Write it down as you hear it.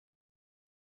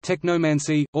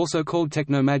Technomancy, also called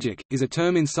technomagic, is a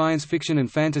term in science fiction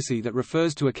and fantasy that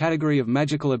refers to a category of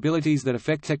magical abilities that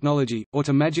affect technology, or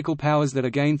to magical powers that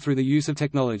are gained through the use of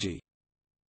technology.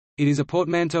 It is a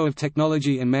portmanteau of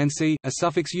technology and mancy, a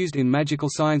suffix used in magical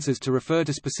sciences to refer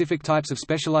to specific types of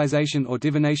specialization or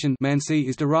divination. Mancy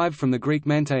is derived from the Greek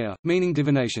manteia, meaning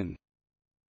divination.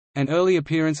 An early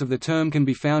appearance of the term can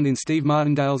be found in Steve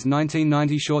Martindale's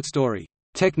 1990 short story,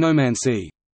 Technomancy,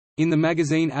 in the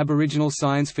magazine Aboriginal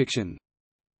Science Fiction.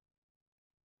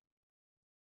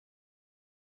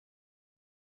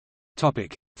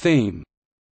 Theme.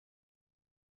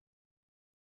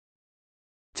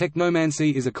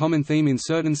 Technomancy is a common theme in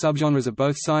certain subgenres of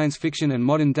both science fiction and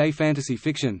modern-day fantasy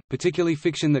fiction, particularly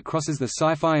fiction that crosses the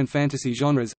sci-fi and fantasy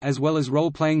genres, as well as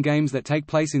role-playing games that take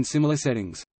place in similar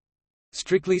settings.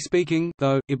 Strictly speaking,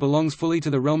 though, it belongs fully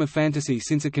to the realm of fantasy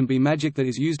since it can be magic that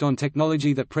is used on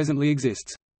technology that presently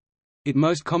exists. It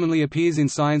most commonly appears in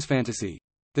science fantasy.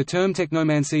 The term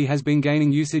technomancy has been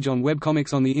gaining usage on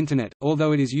webcomics on the Internet,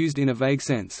 although it is used in a vague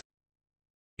sense.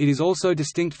 It is also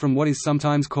distinct from what is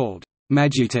sometimes called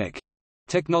magitech,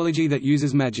 technology that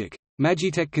uses magic.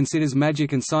 Magitech considers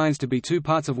magic and science to be two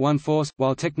parts of one force,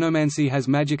 while technomancy has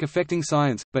magic affecting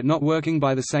science, but not working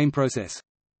by the same process.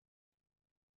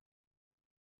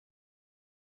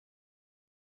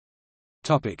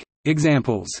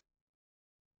 Examples.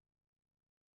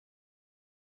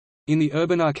 In the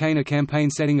Urban Arcana campaign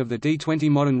setting of the D20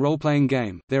 modern role-playing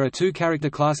game, there are two character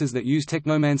classes that use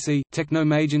technomancy,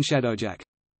 Technomage and Shadowjack.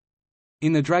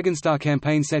 In the Dragonstar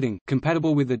campaign setting,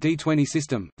 compatible with the D20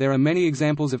 system, there are many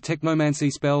examples of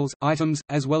technomancy spells, items,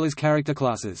 as well as character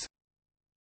classes.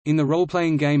 In the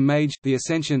role-playing game Mage, The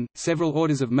Ascension, several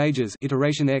orders of mages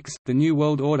Iteration X, the New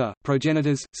World Order,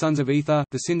 Progenitors, Sons of Ether,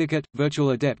 the Syndicate, Virtual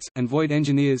Adepts, and Void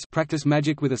Engineers practice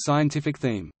magic with a scientific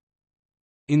theme.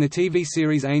 In the TV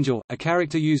series Angel, a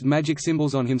character used magic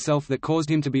symbols on himself that caused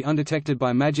him to be undetected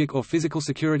by magic or physical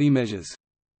security measures.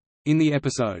 In the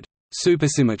episode,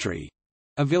 Supersymmetry,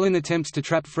 a villain attempts to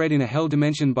trap Fred in a hell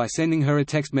dimension by sending her a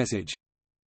text message.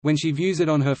 When she views it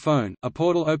on her phone, a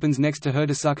portal opens next to her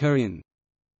to suck her in.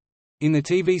 In the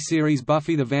TV series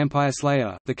Buffy the Vampire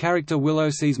Slayer, the character Willow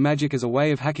sees magic as a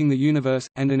way of hacking the universe,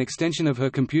 and an extension of her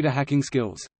computer hacking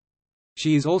skills.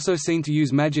 She is also seen to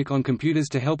use magic on computers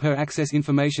to help her access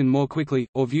information more quickly,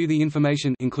 or view the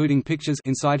information including pictures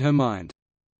inside her mind.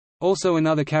 Also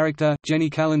another character, Jenny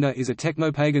Calendar, is a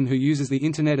techno-pagan who uses the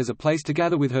Internet as a place to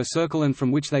gather with her circle and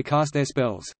from which they cast their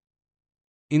spells.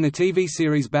 In the TV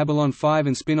series Babylon 5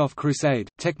 and spin-off Crusade,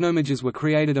 technomages were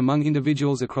created among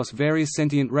individuals across various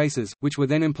sentient races, which were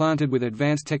then implanted with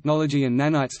advanced technology and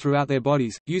nanites throughout their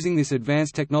bodies, using this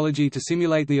advanced technology to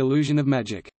simulate the illusion of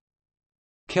magic.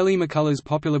 Kelly McCullough's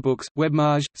popular books,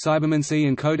 Webmage, Cybermancy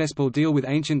and Codespel deal with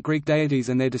ancient Greek deities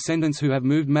and their descendants who have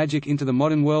moved magic into the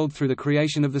modern world through the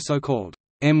creation of the so-called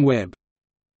M-Web.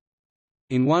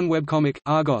 In one webcomic,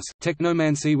 Argos,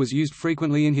 technomancy was used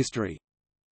frequently in history.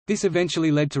 This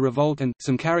eventually led to revolt and,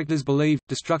 some characters believe,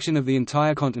 destruction of the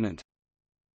entire continent.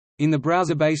 In the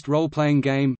browser-based role-playing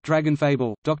game,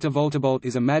 Dragonfable, Dr. Voltabolt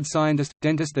is a mad scientist,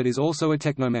 dentist that is also a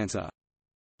technomancer.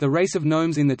 The race of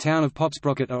gnomes in the town of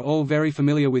Popsprocket are all very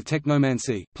familiar with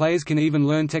technomancy. Players can even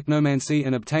learn technomancy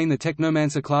and obtain the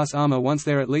technomancer class armor once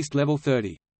they're at least level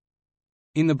 30.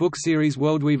 In the book series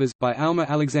Worldweavers, by Alma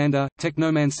Alexander,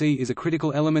 technomancy is a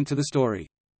critical element to the story.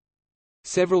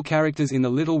 Several characters in the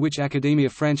Little Witch Academia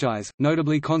franchise,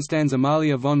 notably Constanze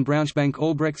Amalia von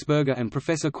Braunschweig-Albrechtsberger and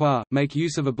Professor Qua, make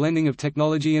use of a blending of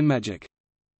technology and magic.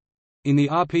 In the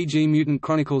RPG Mutant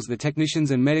Chronicles, the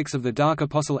technicians and medics of the Dark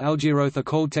Apostle Algiroth are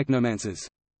called technomancers.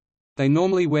 They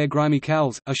normally wear grimy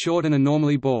cowls, are short and are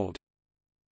normally bald.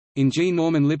 In G.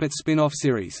 Norman Lippett's spin-off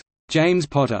series, James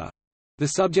Potter, the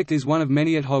subject is one of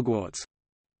many at Hogwarts.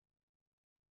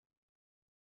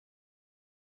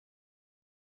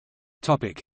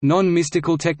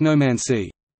 Non-mystical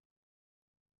technomancy.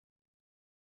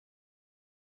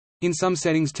 In some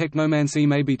settings technomancy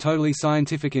may be totally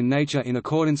scientific in nature in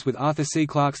accordance with Arthur C.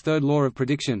 Clarke's third law of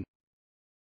prediction.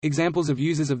 Examples of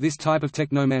users of this type of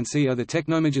technomancy are the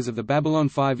technomages of the Babylon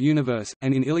 5 universe,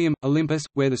 and in Ilium, Olympus,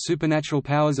 where the supernatural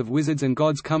powers of wizards and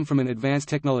gods come from an advanced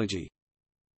technology.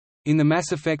 In the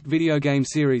Mass Effect video game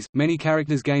series, many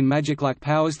characters gain magic-like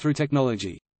powers through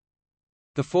technology.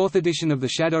 The fourth edition of the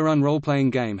Shadowrun role-playing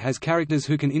game has characters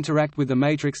who can interact with the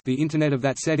Matrix, the Internet of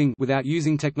that setting, without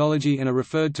using technology and are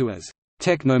referred to as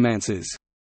technomancers,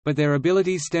 but their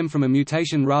abilities stem from a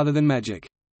mutation rather than magic.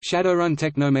 Shadowrun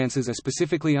technomancers are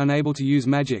specifically unable to use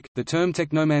magic. The term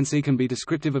technomancy can be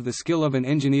descriptive of the skill of an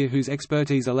engineer whose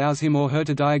expertise allows him or her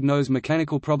to diagnose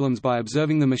mechanical problems by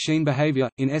observing the machine behavior,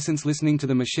 in essence listening to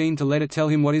the machine to let it tell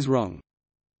him what is wrong.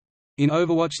 In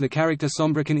Overwatch, the character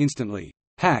Sombra can instantly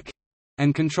hack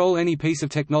and control any piece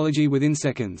of technology within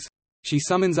seconds. She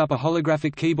summons up a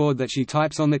holographic keyboard that she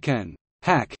types on that can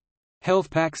hack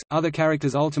health packs, other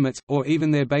characters' ultimates, or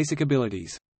even their basic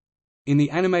abilities. In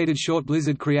the animated short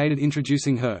Blizzard created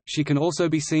introducing her, she can also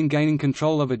be seen gaining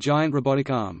control of a giant robotic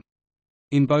arm.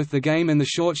 In both the game and the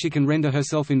short she can render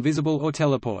herself invisible or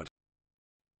teleport.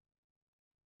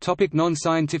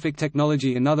 Non-scientific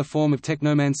technology. Another form of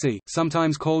technomancy,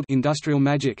 sometimes called industrial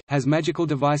magic, has magical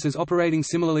devices operating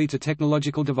similarly to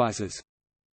technological devices.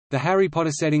 The Harry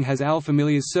Potter setting has owl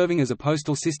familiars serving as a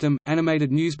postal system,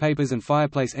 animated newspapers and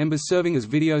fireplace embers serving as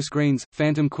video screens,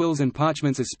 phantom quills and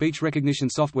parchments as speech recognition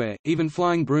software, even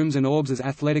flying brooms and orbs as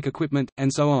athletic equipment,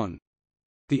 and so on.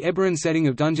 The Eberron setting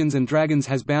of Dungeons & Dragons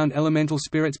has bound elemental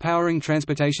spirits powering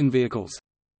transportation vehicles.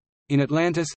 In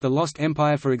Atlantis, the Lost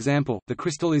Empire for example, the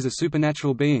crystal is a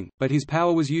supernatural being, but his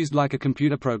power was used like a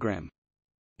computer program.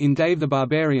 In Dave the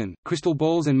Barbarian, crystal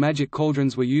balls and magic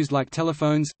cauldrons were used like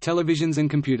telephones, televisions and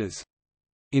computers.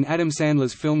 In Adam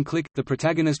Sandler's film Click, the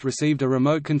protagonist received a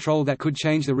remote control that could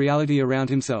change the reality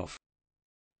around himself.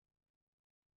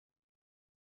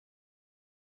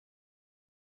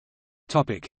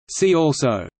 See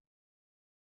also: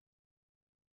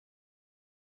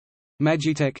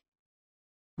 Magitech,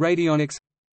 Radionics,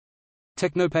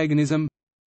 Technopaganism,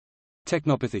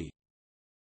 Technopathy.